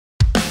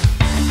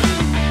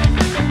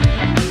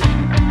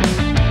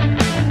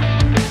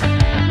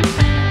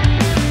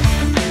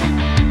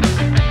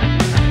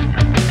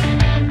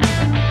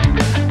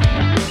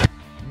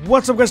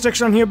What's up guys,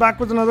 TechShan here,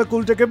 back with another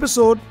cool tech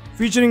episode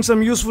featuring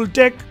some useful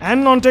tech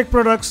and non-tech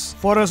products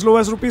for as low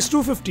as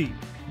Rs.250.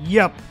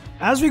 Yup,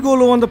 as we go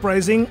low on the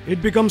pricing,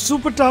 it becomes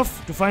super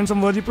tough to find some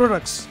worthy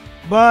products.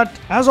 But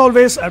as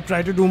always, I've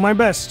tried to do my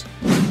best.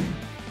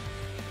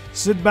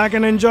 Sit back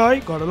and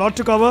enjoy, got a lot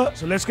to cover,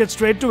 so let's get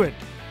straight to it.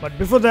 But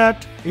before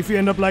that, if you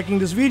end up liking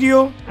this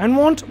video and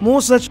want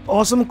more such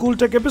awesome cool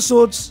tech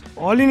episodes,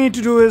 all you need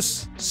to do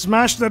is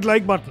smash that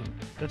like button.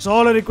 That's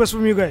all I request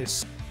from you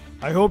guys.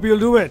 I hope you'll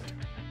do it.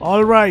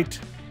 Alright.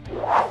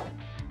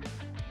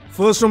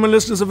 First on my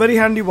list is a very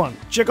handy one.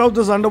 Check out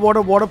this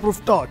underwater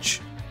waterproof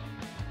torch.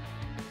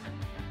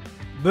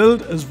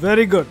 Build is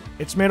very good.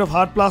 It's made of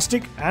hard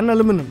plastic and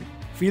aluminum.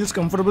 Feels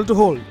comfortable to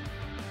hold.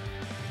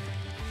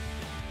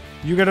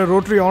 You get a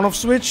rotary on-off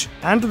switch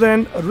and to the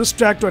end a wrist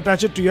tag to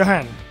attach it to your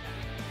hand.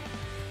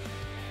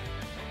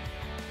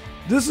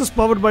 This is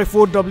powered by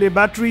 4 AA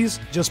batteries.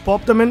 Just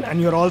pop them in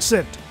and you're all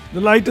set. The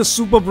light is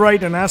super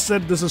bright and as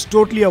said, this is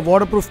totally a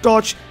waterproof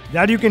torch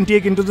that you can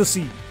take into the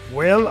sea.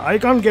 Well, I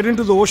can't get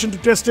into the ocean to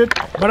test it,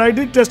 but I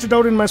did test it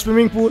out in my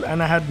swimming pool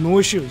and I had no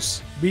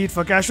issues. Be it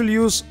for casual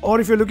use or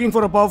if you're looking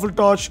for a powerful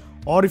torch,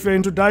 or if you're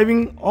into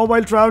diving or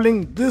while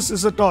traveling, this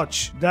is a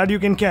torch that you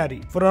can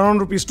carry. For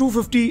around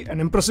Rs.250, an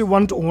impressive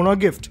one to own or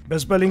gift.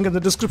 Best buy link in the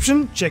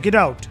description, check it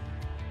out.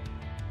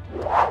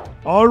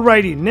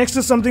 Alrighty, next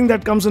is something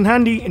that comes in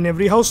handy in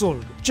every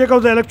household. Check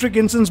out the electric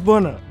incense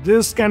burner.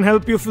 This can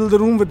help you fill the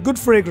room with good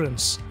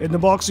fragrance. In the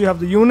box you have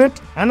the unit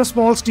and a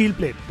small steel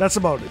plate. That's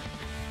about it.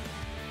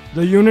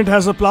 The unit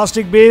has a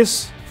plastic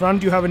base.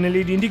 Front you have an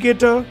LED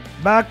indicator,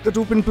 back the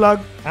 2-pin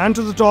plug, and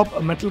to the top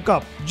a metal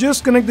cup.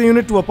 Just connect the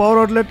unit to a power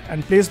outlet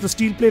and place the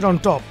steel plate on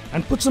top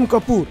and put some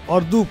kapoor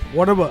or dhoop,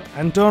 whatever,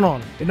 and turn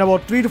on. In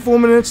about 3 to 4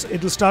 minutes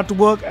it will start to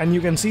work and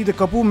you can see the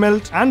kapoor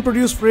melt and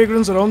produce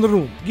fragrance around the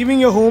room, giving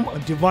your home a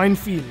divine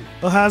feel,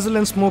 a hassle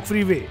and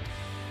smoke-free way.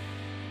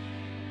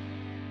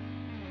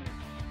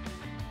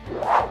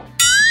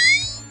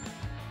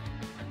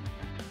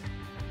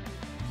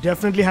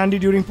 Definitely handy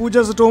during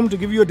pujas at home to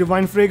give you a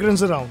divine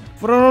fragrance around.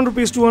 For around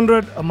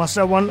Rs.200, a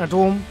must-have one at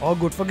home or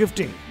good for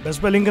gifting.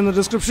 Best buy link in the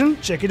description,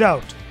 check it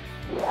out.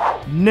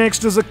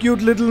 Next is a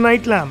cute little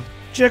night lamp.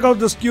 Check out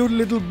this cute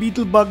little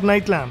Beetle Bug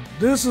Night lamp.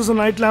 This is a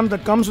night lamp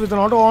that comes with an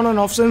auto on and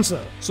off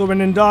sensor. So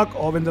when in dark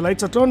or when the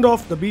lights are turned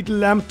off, the Beetle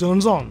lamp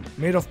turns on.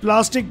 Made of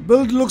plastic,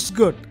 build looks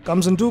good.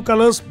 Comes in 2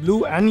 colors,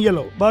 blue and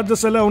yellow. But the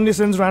seller only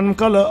sends random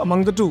color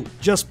among the 2.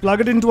 Just plug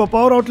it into a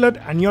power outlet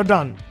and you're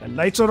done. When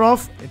lights are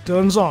off, it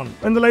turns on.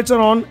 When the lights are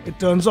on, it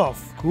turns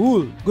off.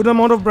 Cool. Good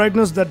amount of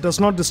brightness that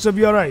does not disturb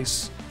your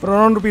eyes. For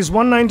around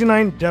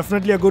Rs.199,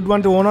 definitely a good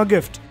one to own or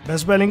gift.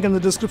 Best buy link in the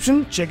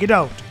description, check it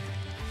out.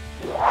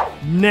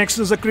 Next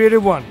is a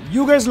creative one.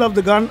 You guys love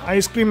the gun,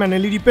 ice cream and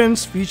LED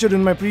pens featured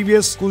in my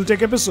previous cool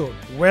tech episode.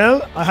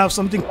 Well, I have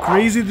something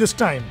crazy this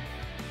time.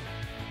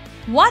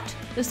 What?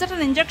 Is that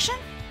an injection?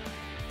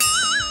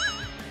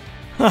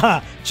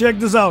 Haha, check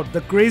this out,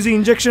 the crazy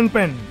injection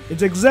pen.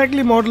 It's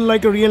exactly modeled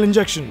like a real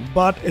injection,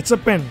 but it's a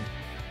pen.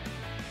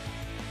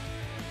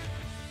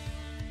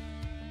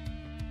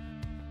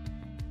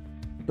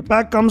 The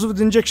pack comes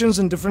with injections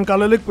in different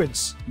color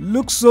liquids.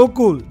 Looks so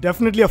cool.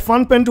 Definitely a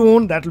fun pen to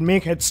own that will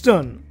make heads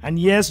turn. And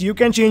yes, you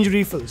can change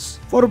refills.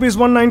 For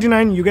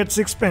Rs.199, you get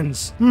 6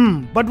 pens.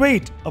 But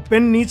wait, a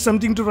pen needs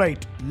something to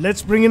write.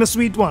 Let's bring in a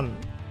sweet one.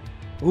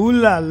 Ooh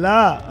la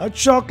la, a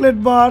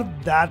chocolate bar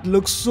that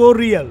looks so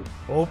real.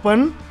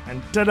 Open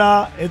and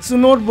tada, it's a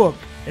notebook.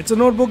 It's a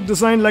notebook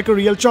designed like a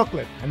real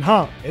chocolate.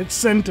 And it's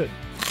scented.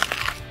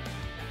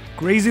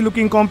 Crazy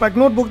looking compact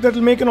notebook that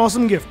will make an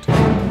awesome gift.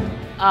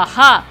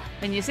 Aha!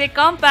 When you say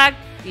compact,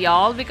 we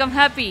all become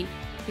happy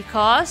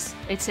because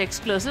it's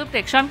exclusive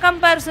TechShan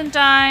comparison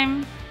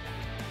time.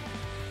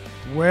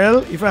 Well,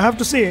 if I have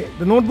to say,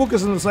 the notebook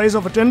is in the size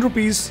of a 10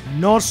 rupees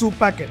Nor soup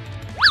packet.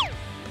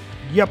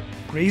 Yup,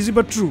 crazy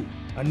but true.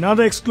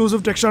 Another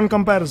exclusive TechShan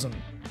comparison.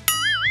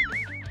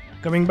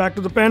 Coming back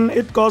to the pen,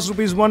 it costs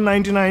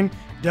Rs.199.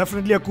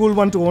 Definitely a cool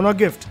one to own or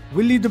gift.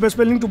 We'll leave the best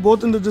buy link to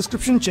both in the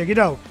description, check it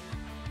out.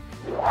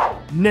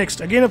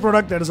 Next, again a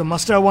product that is a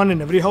must-have one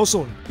in every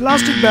household.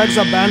 Plastic bags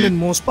are banned in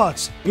most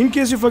parts. In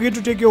case you forget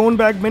to take your own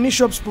bag, many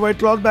shops provide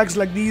cloth bags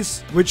like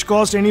these, which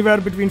cost anywhere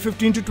between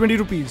 15 to 20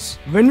 rupees.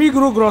 When we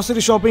go grocery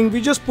shopping,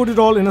 we just put it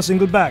all in a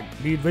single bag,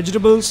 be it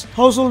vegetables,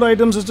 household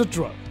items,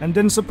 etc. and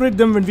then separate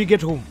them when we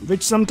get home,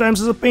 which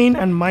sometimes is a pain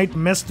and might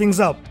mess things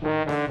up.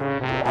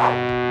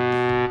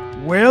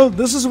 Well,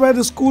 this is where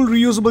this cool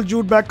reusable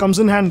jute bag comes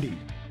in handy.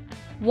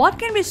 What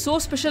can be so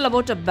special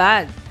about a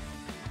bag?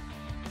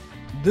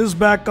 This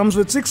bag comes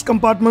with 6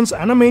 compartments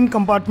and a main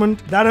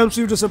compartment that helps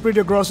you to separate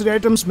your grocery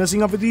items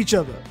messing up with each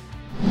other.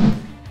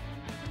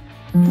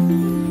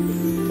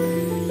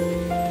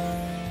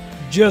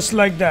 Just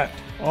like that.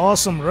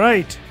 Awesome,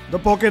 right? The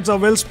pockets are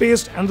well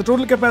spaced and the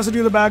total capacity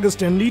of the bag is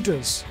 10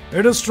 liters.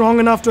 It is strong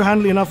enough to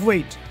handle enough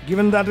weight.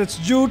 Given that it's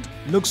jute,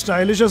 looks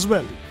stylish as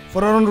well.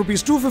 For around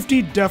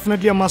Rs.250,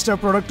 definitely a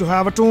must-have product to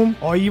have at home,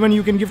 or even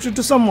you can gift it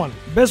to someone.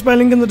 Best buy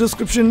link in the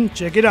description,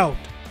 check it out.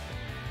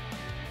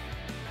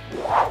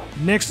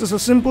 Next is a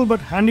simple but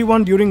handy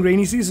one during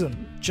rainy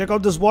season. Check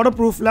out this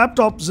waterproof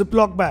laptop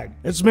Ziplock bag.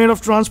 It's made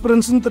of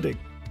transparent synthetic.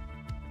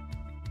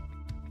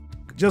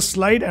 Just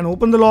slide and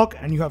open the lock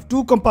and you have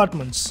two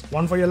compartments.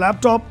 One for your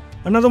laptop,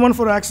 another one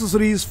for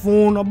accessories,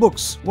 phone or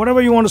books,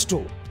 whatever you want to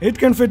store. It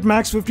can fit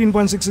max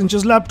 15.6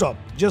 inches laptop.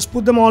 Just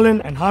put them all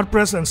in and hard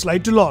press and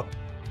slide to lock.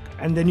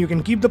 And then you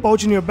can keep the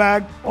pouch in your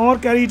bag or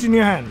carry it in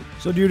your hand.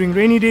 So during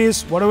rainy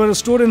days, whatever is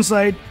stored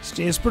inside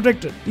stays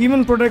protected.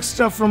 Even protects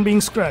stuff from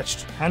being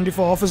scratched. Handy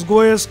for office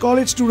goers,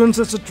 college students,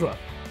 etc.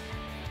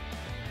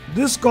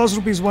 This costs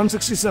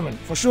Rs.167.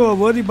 For sure a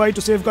worthy buy to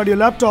safeguard your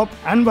laptop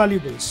and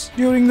valuables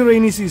during the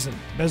rainy season.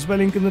 Best Buy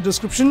link in the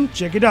description,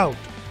 check it out.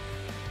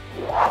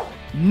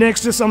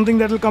 Next is something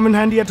that will come in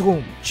handy at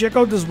home. Check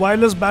out this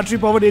wireless battery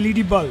powered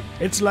LED bulb.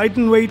 It's light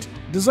in weight,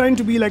 designed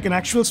to be like an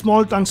actual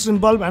small tungsten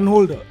bulb and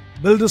holder.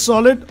 Build is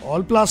solid,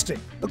 all plastic.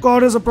 The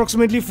cord is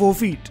approximately 4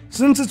 feet.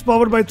 Since it's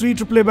powered by 3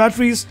 AAA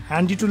batteries,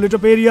 handy to lit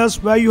up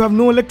areas where you have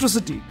no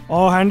electricity,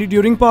 or handy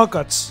during power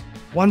cuts.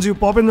 Once you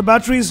pop in the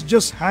batteries,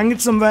 just hang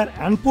it somewhere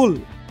and pull.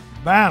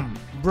 Bam!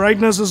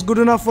 Brightness is good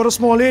enough for a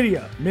small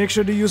area. Make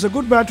sure to use a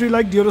good battery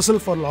like Duracell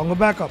for longer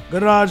backup.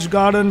 Garage,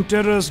 garden,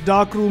 terrace,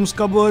 dark rooms,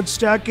 cupboards,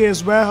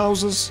 staircase,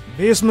 warehouses,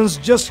 basements,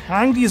 just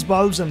hang these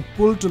bulbs and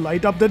pull to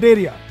light up that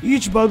area.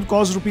 Each bulb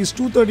costs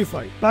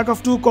Rs.235. Pack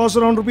of 2 costs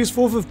around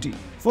Rs.450.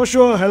 For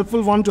sure a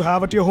helpful one to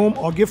have at your home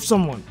or gift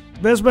someone.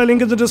 Best Buy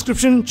link in the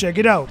description, check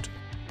it out.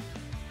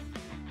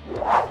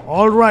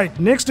 Alright,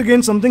 next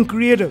again something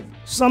creative.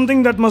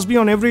 Something that must be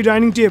on every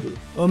dining table.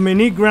 A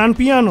mini grand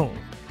piano.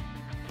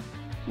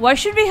 Why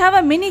should we have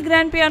a mini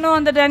grand piano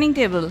on the dining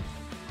table?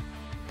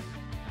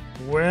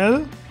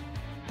 Well,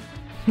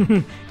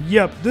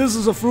 yep, this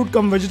is a fruit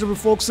cum vegetable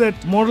fork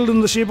set modeled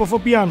in the shape of a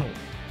piano.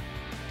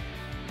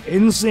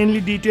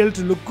 Insanely detailed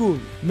to look cool,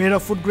 made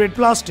of food grade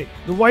plastic.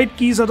 The white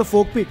keys are the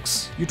fork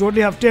picks. You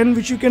totally have 10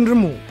 which you can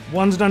remove.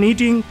 Once done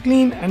eating,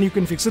 clean and you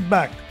can fix it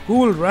back.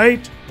 Cool,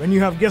 right? When you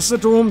have guests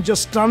at home,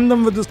 just stun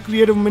them with this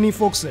creative mini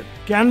fork set.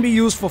 Can be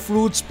used for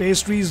fruits,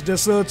 pastries,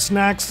 desserts,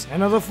 snacks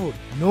and other food.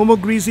 No more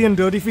greasy and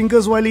dirty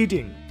fingers while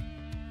eating.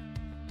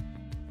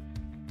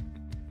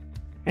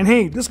 And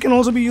hey, this can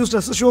also be used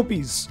as a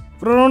showpiece.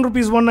 For around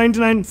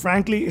Rs.199,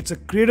 frankly, it's a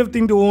creative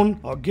thing to own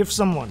or gift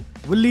someone.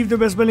 We'll leave the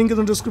Best Buy link in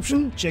the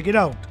description, check it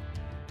out.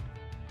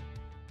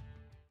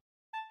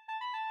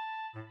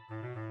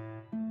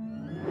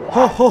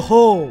 Ho ho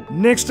ho!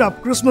 Next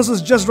up, Christmas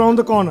is just round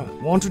the corner.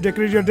 Want to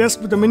decorate your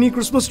desk with a mini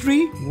Christmas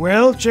tree?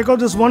 Well, check out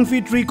this 1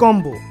 feet tree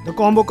combo. The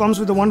combo comes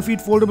with a 1 feet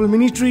foldable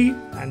mini tree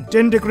and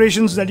 10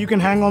 decorations that you can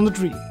hang on the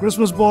tree.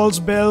 Christmas balls,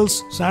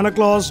 bells, Santa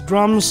Claus,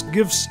 drums,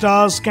 gifts,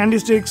 stars, candy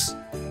sticks.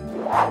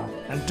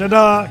 And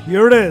tada!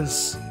 Here it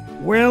is.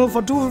 Well,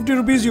 for 250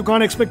 rupees you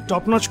can't expect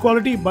top-notch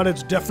quality, but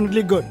it's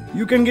definitely good.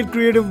 You can get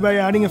creative by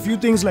adding a few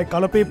things like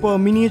color paper,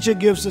 miniature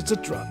gifts,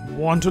 etc.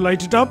 Want to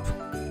light it up?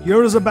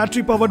 Here is a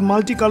battery-powered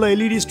multicolor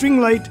LED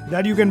string light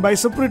that you can buy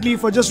separately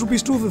for just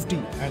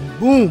Rs.250. And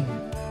boom!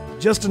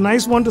 Just a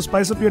nice one to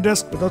spice up your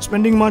desk without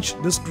spending much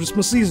this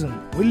Christmas season.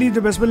 We'll leave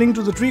the Best Buy link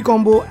to the tree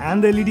combo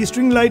and the LED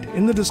string light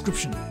in the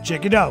description.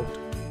 Check it out.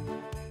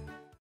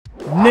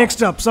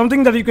 Next up,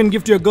 something that you can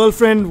give to your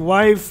girlfriend,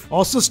 wife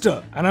or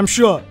sister, and I'm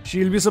sure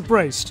she'll be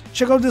surprised.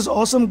 Check out these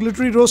awesome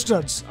glittery rose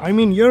studs. I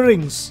mean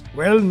earrings.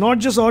 Well, not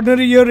just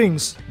ordinary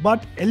earrings,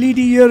 but LED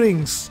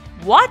earrings.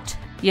 What?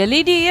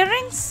 LED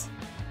earrings?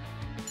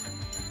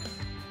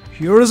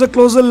 Here is a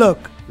closer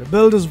look. The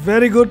build is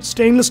very good,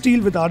 stainless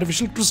steel with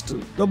artificial crystal.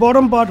 The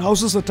bottom part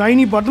houses a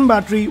tiny button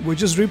battery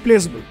which is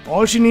replaceable.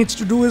 All she needs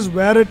to do is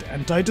wear it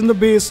and tighten the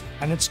base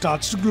and it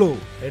starts to glow.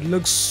 It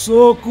looks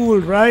so cool,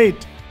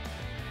 right?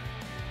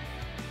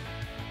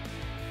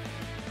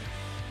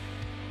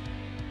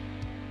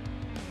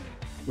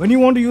 When you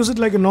want to use it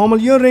like a normal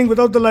earring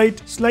without the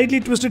light, slightly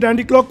twist it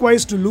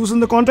anti-clockwise to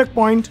loosen the contact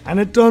point and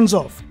it turns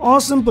off.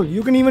 Or simple,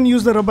 you can even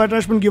use the rubber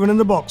attachment given in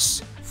the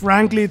box.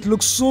 Frankly, it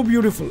looks so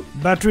beautiful.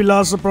 Battery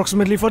lasts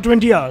approximately for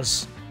 20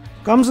 hours.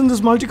 Comes in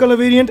this multicolor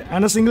variant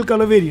and a single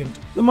color variant.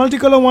 The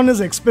multicolor one is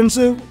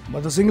expensive,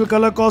 but the single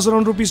color costs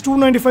around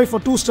Rs.295 for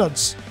 2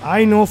 studs.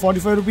 I know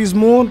 45 rupees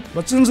more,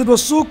 but since it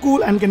was so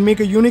cool and can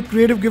make a unique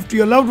creative gift to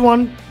your loved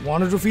one,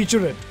 wanted to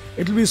feature it.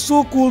 It'll be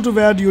so cool to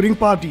wear during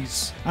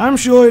parties. I'm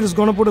sure it is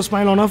gonna put a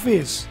smile on her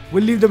face.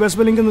 We'll leave the Best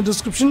Buy link in the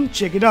description,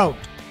 check it out.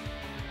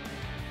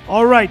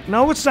 Alright,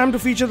 now it's time to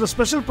feature the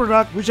special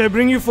product which I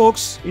bring you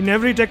folks in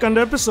every Tech Under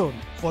episode.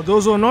 For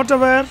those who are not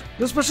aware,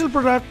 the special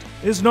product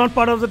is not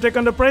part of the Tech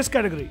Under price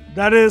category.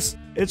 That is,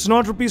 it's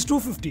not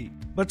Rs.250,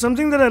 but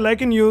something that I like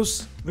and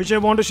use, which I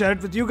want to share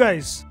it with you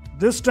guys.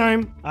 This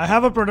time, I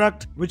have a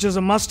product which is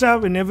a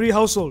must-have in every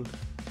household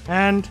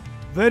and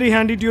very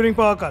handy during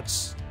power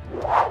cuts.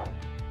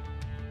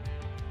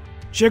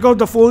 Check out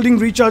the folding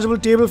rechargeable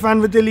table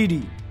fan with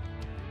LED.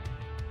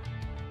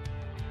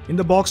 In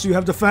the box you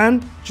have the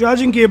fan,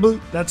 charging cable,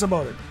 that's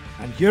about it.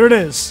 And here it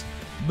is.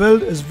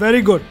 Build is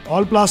very good,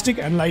 all plastic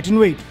and light in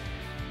weight.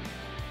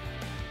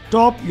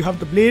 Top you have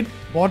the blade,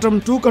 bottom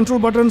 2 control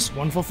buttons,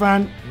 one for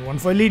fan and one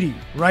for LED.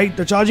 Right,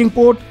 the charging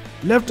port,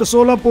 Left, a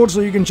solar port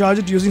so you can charge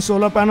it using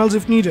solar panels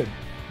if needed.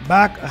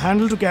 Back, a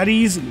handle to carry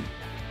easily.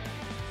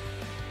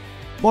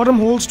 Bottom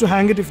holes to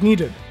hang it if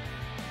needed.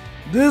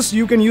 This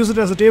you can use it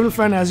as a table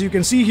fan as you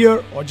can see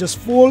here, or just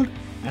fold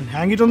and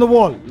hang it on the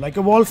wall like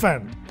a wall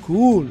fan.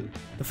 Cool.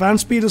 The fan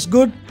speed is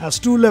good, has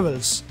 2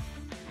 levels.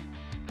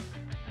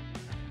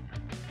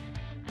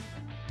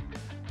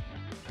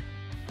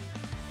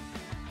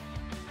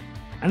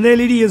 And the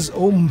LED is,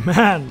 oh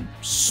man,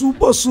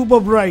 super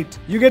bright.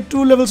 You get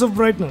 2 levels of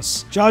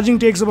brightness. Charging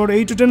takes about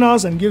 8 to 10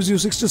 hours and gives you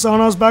 6 to 7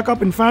 hours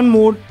backup in fan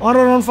mode or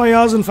around 5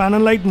 hours in fan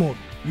and light mode.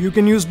 You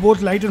can use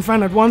both light and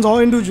fan at once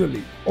or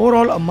individually.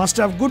 Overall, a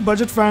must-have good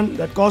budget fan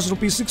that costs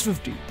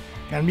Rs.650.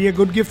 Can be a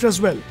good gift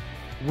as well.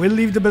 We'll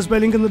leave the Best Buy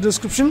link in the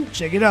description,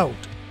 check it out.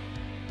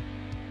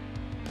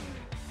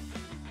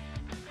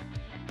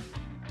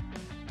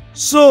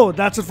 So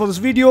that's it for this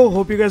video,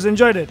 hope you guys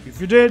enjoyed it. If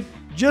you did,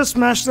 just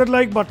smash that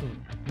like button.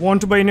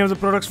 Want to buy any of the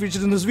products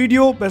featured in this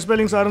video? Best Buy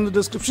links are in the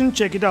description,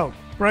 check it out.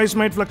 Price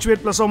might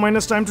fluctuate plus or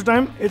minus time to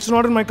time, it's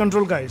not in my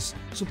control guys,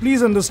 so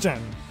please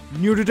understand.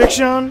 New to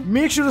TechShan,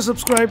 make sure to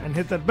subscribe and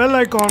hit that bell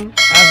icon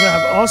as I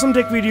have awesome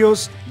tech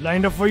videos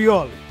lined up for you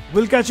all.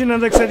 We'll catch you in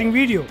another exciting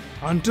video.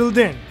 Until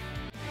then,